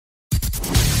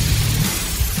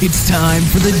It's time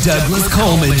for the Douglas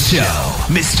Coleman Show.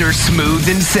 Mr. Smooth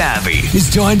and Savvy is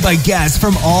joined by guests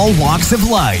from all walks of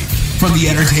life, from the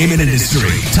entertainment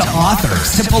industry to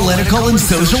authors to political and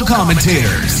social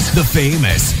commentators, the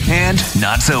famous and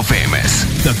not so famous,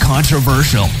 the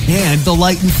controversial and the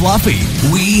light and fluffy.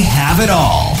 We have it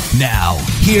all. Now,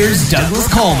 here's Douglas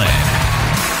Coleman.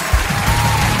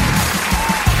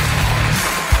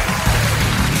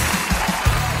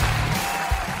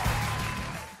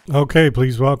 Okay,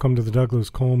 please welcome to the Douglas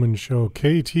Coleman Show,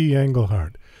 Katrina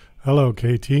Anglehart. Hello,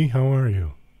 Katie. How are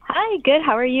you? Hi, good.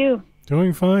 How are you?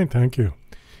 Doing fine, thank you.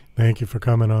 Thank you for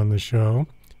coming on the show.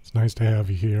 It's nice to have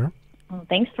you here. Well,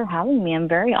 thanks for having me. I'm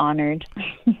very honored.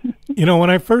 You know, when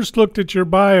I first looked at your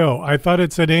bio, I thought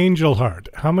it said Angelheart.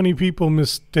 How many people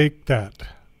mistake that?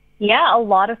 Yeah, a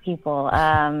lot of people.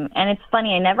 And it's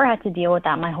funny, I never had to deal with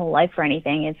that my whole life or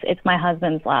anything. It's my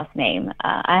husband's last name.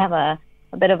 I have a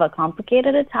bit of a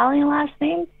complicated Italian last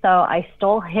name, so I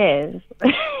stole his.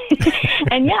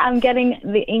 And yeah, I'm getting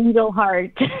the angel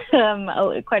heart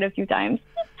quite a few times.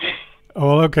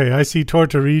 Oh, well, okay. I see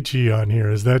Tortorici on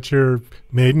here. Is that your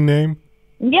maiden name?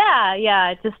 Yeah.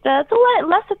 It's just it's a lot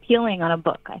less appealing on a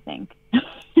book, I think.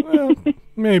 Well,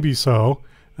 maybe so.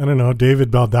 I don't know. David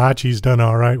Baldacci's done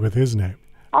all right with his name.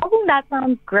 I think that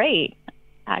sounds great,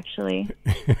 actually.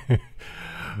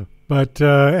 But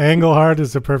Anglehart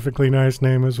is a perfectly nice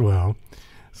name as well.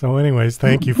 So anyways,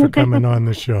 thank you for coming on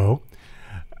the show.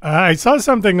 I saw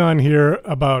something on here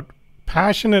about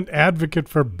passionate advocate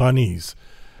for bunnies.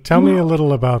 Tell me a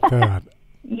little about that.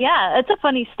 Yeah, it's a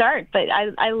funny start, but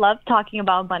I love talking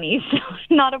about bunnies, so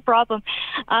not a problem.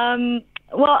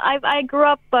 Well, I grew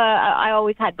up, I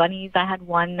always had bunnies. I had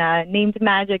one named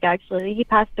Magic, actually. He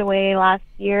passed away last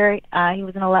year. He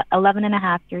was 11 and a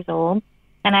half years old.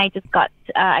 And I just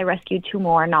I rescued two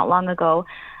more not long ago.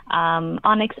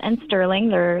 Onyx and Sterling,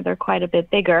 they're quite a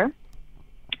bit bigger.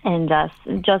 And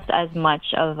just as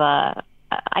much of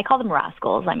I call them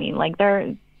rascals. I mean, like,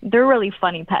 they're really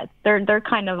funny pets. They're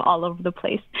kind of all over the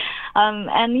place.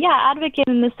 And yeah, advocate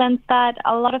in the sense that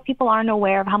a lot of people aren't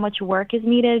aware of how much work is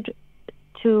needed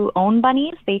to own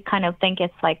bunnies. They kind of think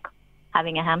it's like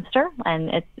having a hamster,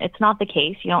 and it's not the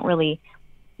case. You don't really.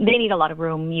 They need a lot of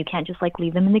room. You can't just like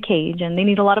leave them in the cage, and they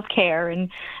need a lot of care, and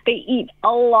they eat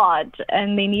a lot,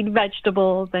 and they need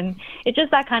vegetables, and it's just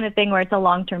that kind of thing where it's a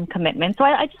long-term commitment. So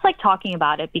I just like talking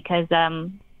about it because,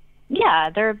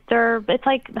 yeah, it's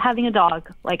like having a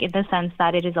dog, like in the sense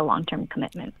that it is a long-term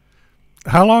commitment.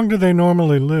 How long do they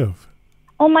normally live?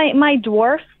 Oh, my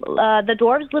dwarf, the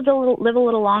dwarves live a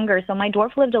little longer. So my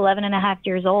dwarf lived 11 and a half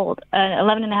years.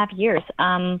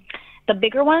 The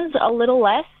bigger ones, a little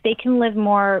less. They can live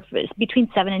more between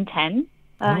 7 and 10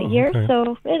 years. Okay.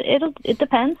 So it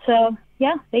depends. So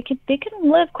yeah, they can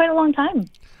live quite a long time.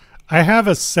 I have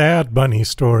a sad bunny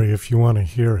story if you want to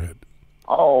hear it.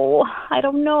 Oh, I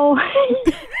don't know.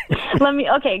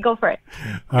 Okay, go for it.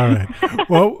 All right.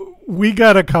 Well, we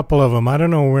got a couple of them. I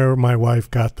don't know where my wife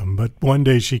got them, but one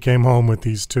day she came home with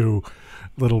these two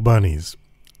little bunnies,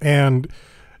 and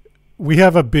we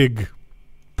have a big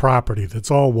property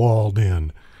that's all walled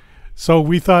in. So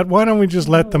we thought, why don't we just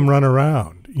let them run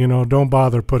around? You know, don't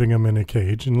bother putting them in a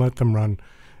cage and let them run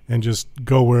and just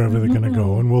go wherever they're going to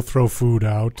go. And we'll throw food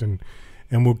out and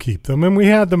we'll keep them. And we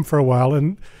had them for a while.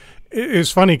 And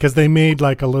it's funny because they made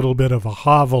like a little bit of a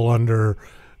hovel under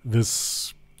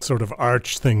this sort of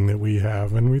arch thing that we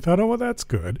have. And we thought, oh, well, that's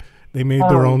good. They made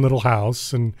their own little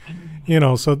house. And, you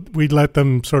know, so we'd let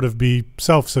them sort of be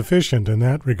self-sufficient in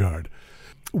that regard.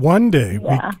 One day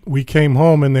we came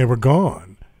home and they were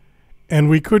gone, and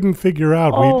we couldn't figure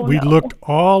out. We looked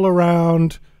all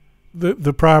around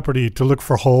the property to look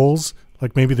for holes,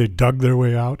 like maybe they dug their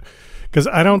way out, because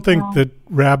I don't think that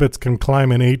rabbits can climb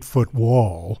an 8-foot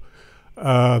wall.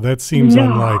 That seems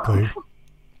unlikely.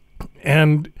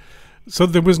 And so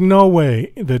there was no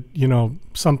way that, you know,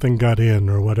 something got in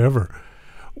or whatever.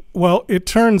 Well, it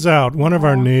turns out one of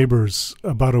our neighbors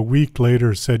about a week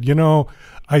later said, you know,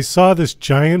 I saw this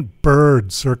giant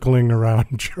bird circling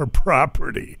around your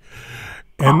property.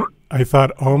 And I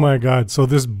thought, oh, my God. So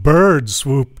this bird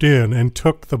swooped in and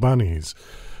took the bunnies,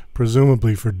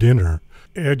 presumably for dinner.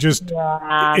 It just,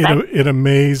 it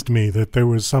amazed me that there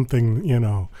was something, you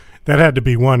know, that had to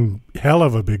be one hell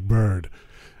of a big bird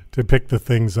to pick the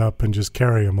things up and just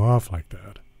carry them off like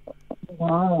that.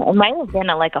 Wow. It might have been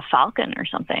like a falcon or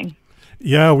something.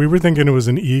 Yeah, we were thinking it was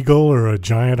an eagle or a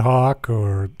giant hawk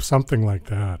or something like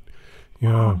that.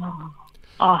 Yeah.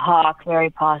 A hawk,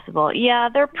 very possible. Yeah,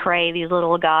 they're prey, these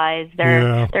little guys.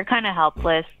 They're kind of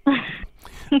helpless.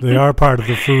 They are part of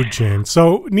the food chain.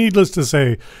 So needless to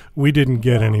say, we didn't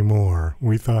get any more.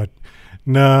 We thought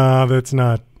No, that's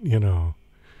not,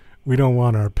 we don't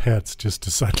want our pets just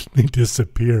to suddenly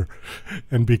disappear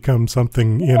and become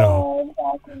something,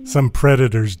 Exactly. some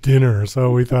predator's dinner.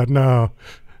 So we thought, no,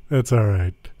 that's all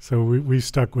right. So we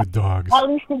stuck with dogs. At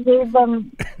least you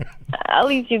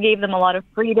gave them a lot of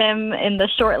freedom in the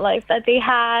short life that they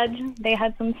had. They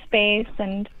had some space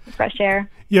and fresh air.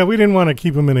 Yeah, we didn't want to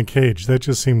keep them in a cage. That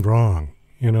just seemed wrong,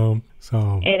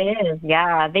 So It is,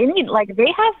 yeah. They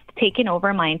have taken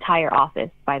over my entire office,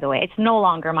 by the way. It's no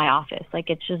longer my office.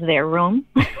 It's just their room.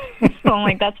 So I'm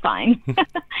like, that's fine.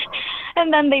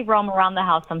 And then they roam around the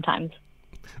house sometimes.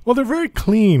 Well, they're very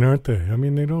clean, aren't they? I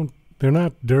mean, they're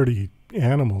not dirty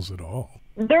animals at all.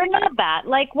 They're not bad.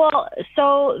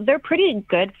 So they're pretty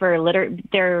good for litter.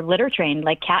 They're litter trained,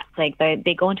 like cats.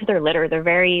 They go into their litter. They're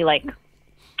very,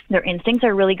 their instincts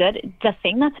are really good. The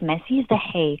thing that's messy is the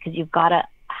hay, because you've got to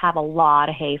have a lot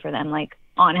of hay for them,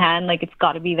 on hand, it's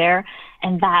got to be there,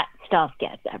 and that stuff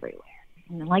gets everywhere.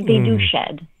 And, they do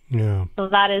shed. Yeah. So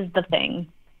that is the thing.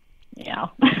 Yeah.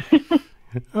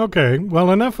 Okay.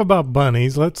 Well, enough about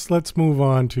bunnies. Let's move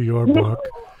on to your book.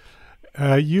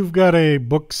 You've got a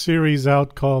book series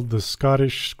out called the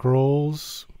Scottish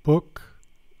Scrolls book,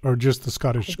 or just the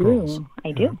Scottish Scrolls?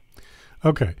 I do.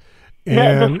 Okay.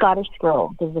 The Scottish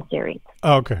Scroll is the series.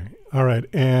 Okay. All right.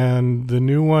 And the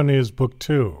new one is book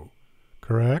 2,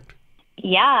 correct?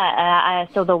 Yeah.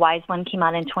 So the Wise One came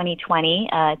out in 2020.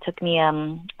 It took me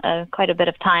quite a bit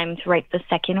of time to write the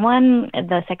second one.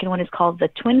 The second one is called The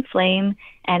Twin Flame,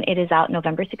 and it is out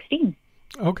November 16th.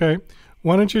 Okay.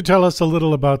 Why don't you tell us a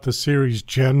little about the series,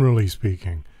 generally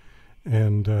speaking?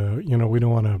 And, we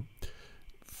don't want to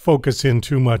focus in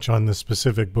too much on the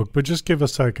specific book, but just give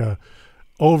us a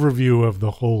overview of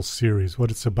the whole series, what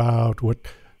it's about, what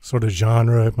sort of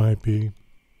genre it might be.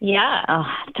 Yeah,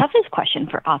 toughest question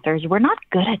for authors. We're not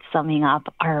good at summing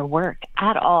up our work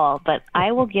at all, but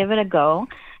I will give it a go.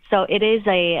 So it is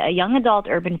a young adult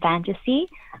urban fantasy.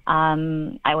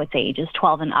 I would say ages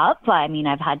 12 and up. I mean,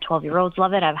 I've had 12-year-olds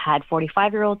love it. I've had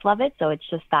 45-year-olds love it. So it's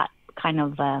just that kind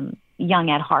of young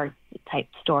at heart type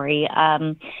story.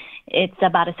 It's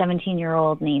about a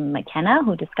 17-year-old named McKenna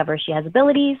who discovers she has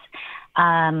abilities.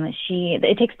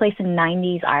 It takes place in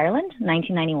 90s Ireland,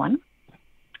 1991.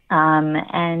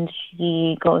 And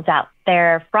she goes out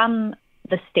there from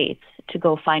the States to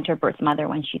go find her birth mother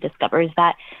when she discovers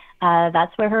that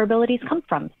that's where her abilities come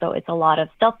from. So it's a lot of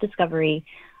self-discovery,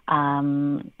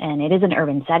 and it is an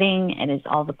urban setting. It is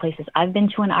all the places I've been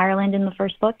to in Ireland in the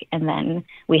first book, and then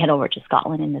we head over to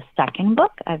Scotland in the second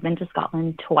book. I've been to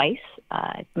Scotland twice.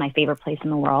 It's my favorite place in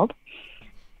the world.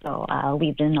 So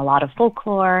we've done a lot of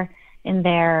folklore in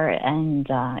there, and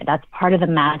that's part of the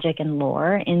magic and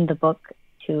lore in the book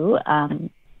too.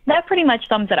 That pretty much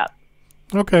sums it up.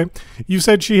 Okay. You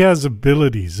said she has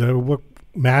abilities. What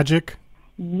magic?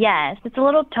 Yes, it's a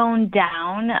little toned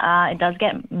down. It does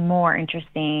get more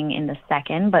interesting in the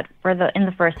second, but in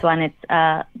the first one,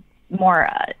 it's more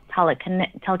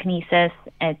telekinesis.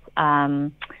 It's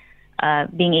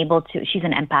being able to. She's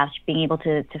an empath, being able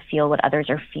to feel what others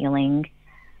are feeling.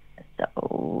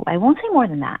 So I won't say more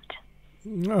than that.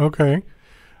 Okay.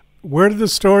 Where did the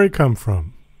story come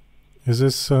from? Is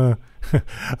this? I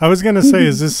was going to say,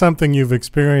 is this something you've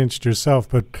experienced yourself?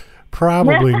 But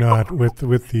probably not with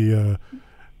the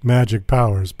magic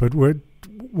powers. But where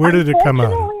did it come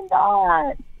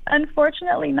out?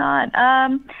 Unfortunately not.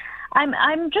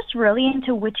 I'm just really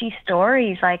into witchy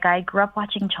stories. I grew up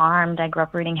watching Charmed. I grew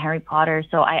up reading Harry Potter.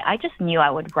 So I just knew I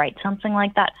would write something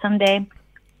like that someday.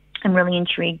 I'm really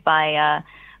intrigued by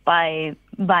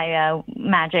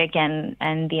magic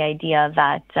and the idea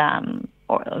that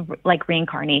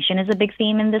reincarnation is a big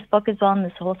theme in this book as well, in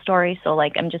this whole story. So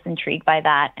I'm just intrigued by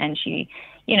that. And she,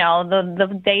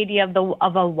 the idea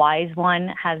of a wise one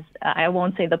has, I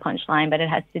won't say the punchline, but it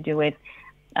has to do with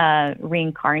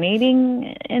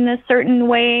reincarnating in a certain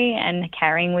way and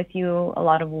carrying with you a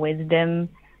lot of wisdom.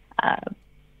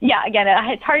 Again,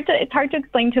 it's hard to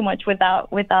explain too much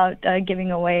without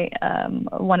giving away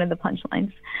one of the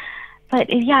punchlines. But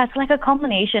yeah, it's like a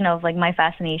culmination of my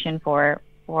fascination for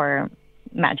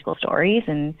magical stories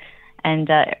and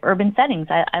urban settings.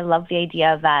 I love the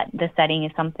idea that the setting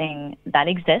is something that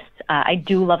exists. I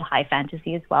do love high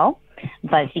fantasy as well,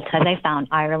 but because I found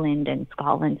Ireland and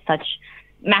Scotland such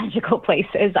magical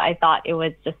places, I thought it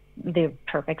was just the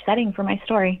perfect setting for my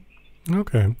story.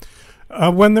 Okay.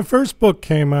 When the first book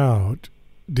came out,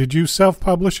 did you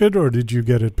self-publish it or did you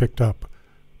get it picked up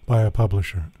by a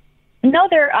publisher? No,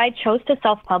 I chose to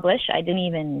self-publish. I didn't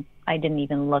even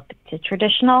look to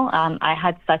traditional. I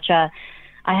had such a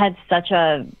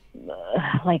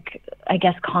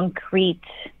concrete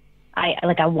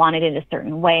I wanted it a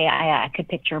certain way. I could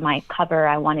picture my cover.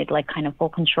 I wanted like kind of full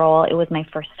control. It was my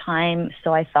first time,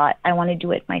 so I thought I want to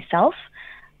do it myself.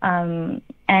 And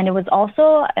it was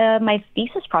also my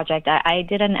thesis project. I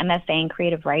did an MFA in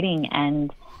creative writing,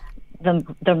 and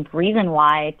the reason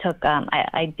why I took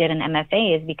I did an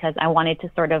MFA is because I wanted to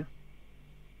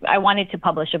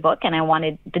publish a book, and I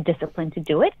wanted the discipline to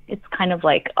do it. It's kind of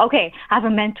like, okay, I have a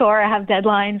mentor, I have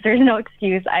deadlines, there's no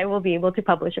excuse, I will be able to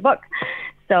publish a book.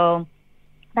 So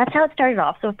that's how it started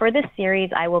off. So for this series,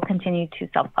 I will continue to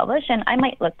self-publish, and I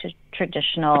might look to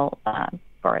traditional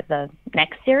for the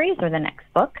next series or the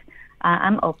next book.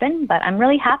 I'm open, but I'm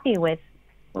really happy with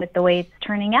the way it's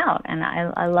turning out, and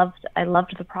I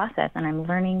loved the process, and I'm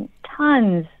learning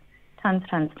tons.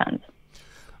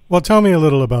 Well, tell me a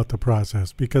little about the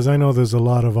process, because I know there's a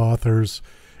lot of authors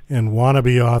and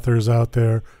wannabe authors out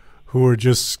there who are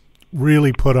just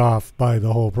really put off by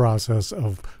the whole process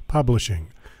of publishing,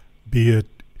 be it,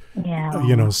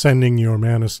 sending your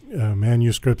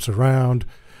manuscripts around,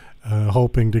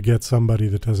 hoping to get somebody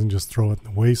that doesn't just throw it in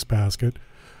the wastebasket,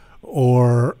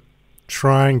 or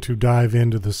trying to dive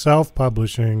into the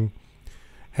self-publishing,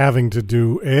 having to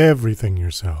do everything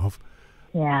yourself.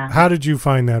 Yeah. How did you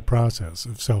find that process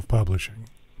of self-publishing?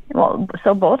 Well,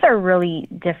 so both are really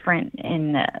different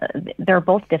they're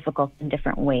both difficult in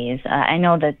different ways. I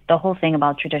know that the whole thing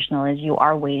about traditional is you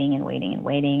are waiting and waiting and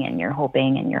waiting, and you're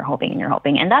hoping and you're hoping and you're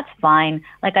hoping, and that's fine.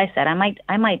 Like I said, I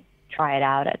might try it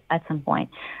out at some point.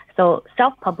 So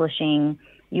self-publishing,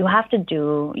 you have to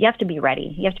be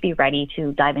ready. You have to be ready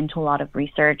to dive into a lot of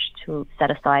research, to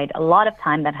set aside a lot of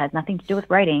time that has nothing to do with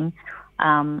writing.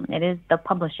 It is the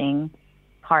publishing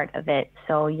part of it.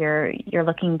 So you're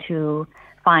looking to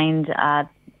find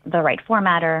the right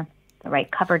formatter, the right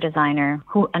cover designer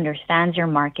who understands your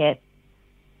market.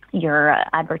 You're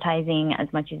advertising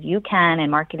as much as you can and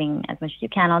marketing as much as you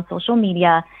can on social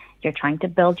media. You're trying to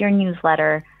build your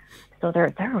newsletter. So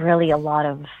there are really a lot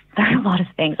of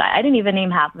things. I didn't even name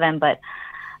half of them, but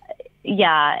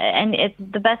yeah. And it's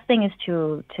the best thing is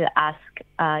to ask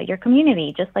your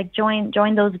community, just like join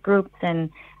those groups and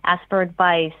ask for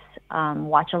advice.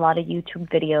 Watch a lot of YouTube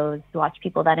videos. Watch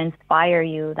people that inspire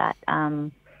you, that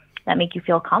make you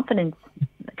feel confident,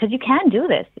 because you can do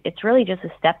this. It's really just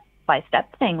a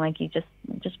step-by-step thing. Like you just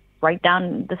write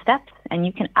down the steps, and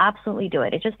you can absolutely do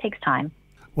it. It just takes time.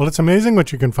 Well, it's amazing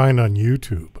what you can find on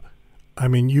YouTube. I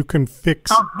mean, you can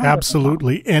fix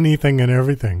absolutely anything and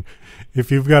everything. If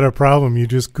you've got a problem, you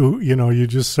just you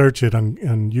just search it on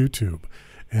YouTube,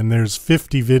 and there's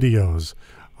 50 videos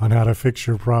on how to fix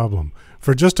your problem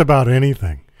for just about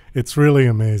anything. It's really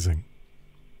amazing.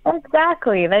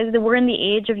 Exactly. We're in the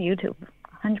age of YouTube,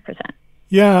 100%.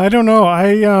 Yeah, I don't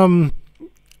know.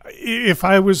 If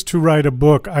I was to write a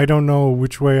book, I don't know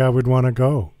which way I would want to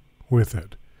go with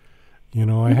it.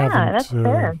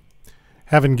 I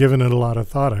haven't given it a lot of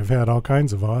thought. I've had all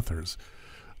kinds of authors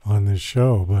on this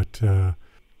show, but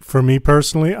for me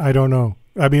personally, I don't know.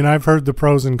 I mean, I've heard the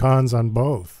pros and cons on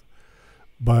both,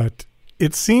 but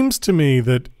it seems to me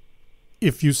that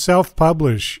if you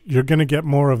self-publish, you're going to get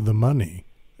more of the money.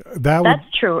 That's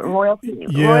true.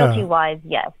 Royalty-wise,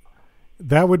 yes.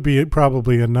 That would be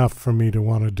probably enough for me to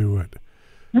want to do it.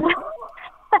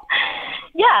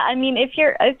 Yeah, I mean, if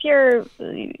you're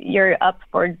up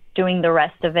for doing the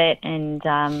rest of it, and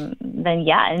then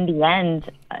yeah, in the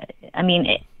end,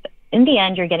 in the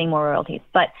end, you're getting more royalties.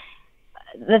 But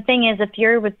the thing is, if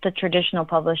you're with the traditional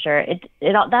publisher,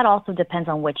 that also depends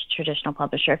on which traditional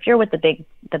publisher. If you're with the big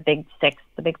six,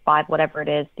 the big five, whatever it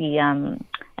is,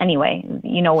 anyway,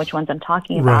 you know which ones I'm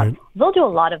talking about. Right. They'll do a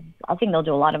lot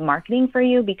of marketing for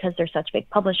you because they're such big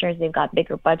publishers. They've got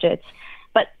bigger budgets.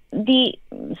 But the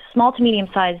small to medium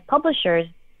sized publishers,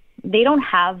 they don't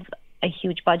have a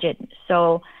huge budget.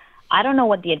 So I don't know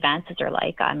what the advances are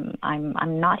like. I'm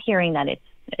not hearing that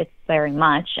it's very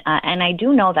much. And I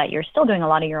do know that you're still doing a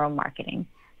lot of your own marketing.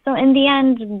 So in the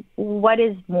end, what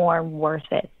is more worth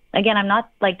it? Again, I'm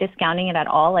not like discounting it at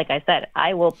all. Like I said,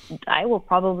 I will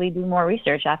probably do more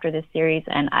research after this series,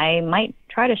 and I might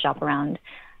try to shop around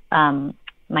my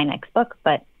next book.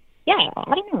 But yeah,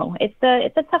 I don't know. It's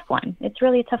a tough one. It's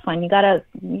really a tough one. You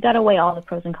gotta weigh all the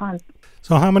pros and cons.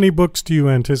 So how many books do you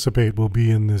anticipate will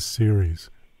be in this series?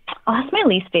 Oh, that's my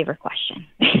least favorite question.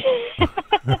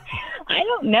 I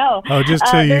don't know. Oh, just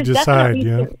till you decide,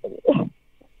 yeah.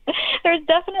 There's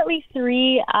definitely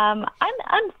 3. I'm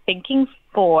thinking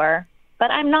 4, but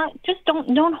I'm not. Just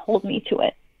don't hold me to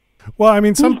it. Well, I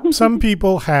mean, some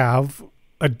people have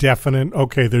a definite.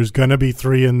 Okay, there's going to be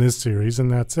 3 in this series, and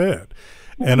that's it.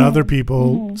 And other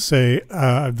people say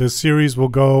the series will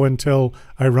go until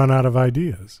I run out of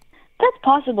ideas. That's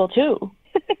possible too.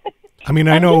 I mean,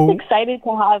 I'm know. just excited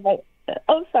to have it.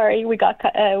 Oh, sorry, we got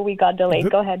delayed.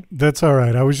 Go ahead. That's all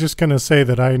right. I was just going to say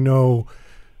that I know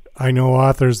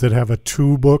authors that have a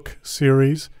 2-book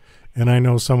series, and I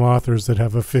know some authors that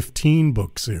have a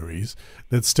 15-book series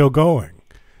that's still going.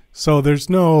 So there's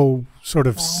no sort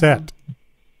of set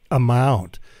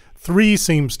amount. 3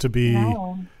 seems to be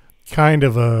kind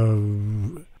of a,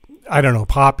 I don't know,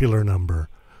 popular number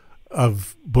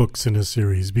of books in a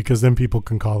series, because then people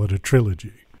can call it a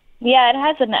trilogy. Yeah, it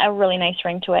has a really nice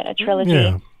ring to it, a trilogy.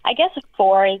 Yeah. I guess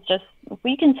 4 is just,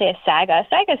 we can say a saga. A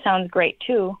saga sounds great,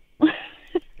 too.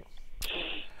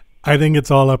 I think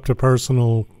it's all up to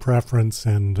personal preference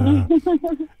and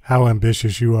how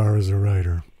ambitious you are as a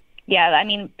writer. Yeah, I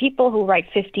mean, people who write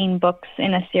 15 books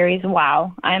in a series,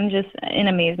 wow. I'm just in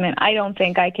amazement. I don't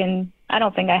think I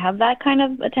have that kind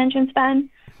of attention span.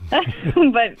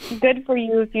 But good for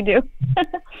you if you do.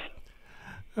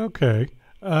 Okay.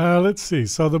 Let's see.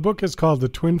 So the book is called The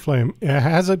Twin Flame.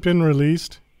 Has it been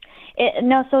released?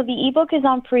 No, so the ebook is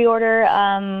on pre-order.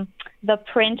 The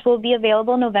print will be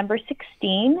available November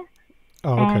 16.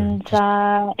 Oh, okay. And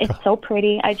it's so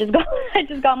pretty. I just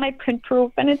got my print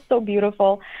proof, and it's so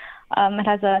beautiful. It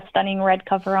has a stunning red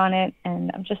cover on it, and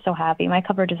I'm just so happy. My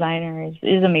cover designer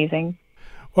is amazing.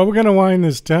 Well, we're going to wind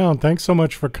this down. Thanks so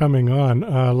much for coming on.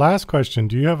 Last question.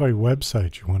 Do you have a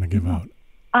website you want to give out?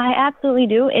 I absolutely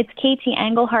do. It's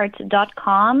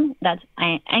katanglehart.com. That's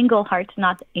Anglehart,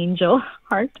 not Angel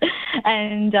Heart.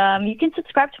 And you can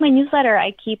subscribe to my newsletter.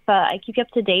 I keep you up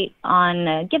to date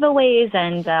on giveaways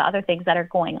and other things that are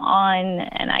going on,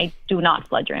 and I do not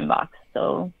flood your inbox.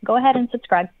 So go ahead and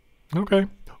subscribe. Okay.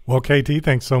 Well, KT,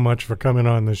 thanks so much for coming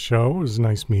on the show. It was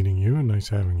nice meeting you and nice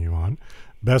having you on.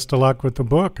 Best of luck with the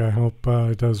book. I hope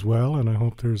it does well, and I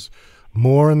hope there's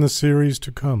more in the series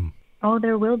to come. Oh,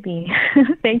 there will be.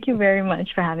 Thank you very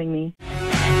much for having me.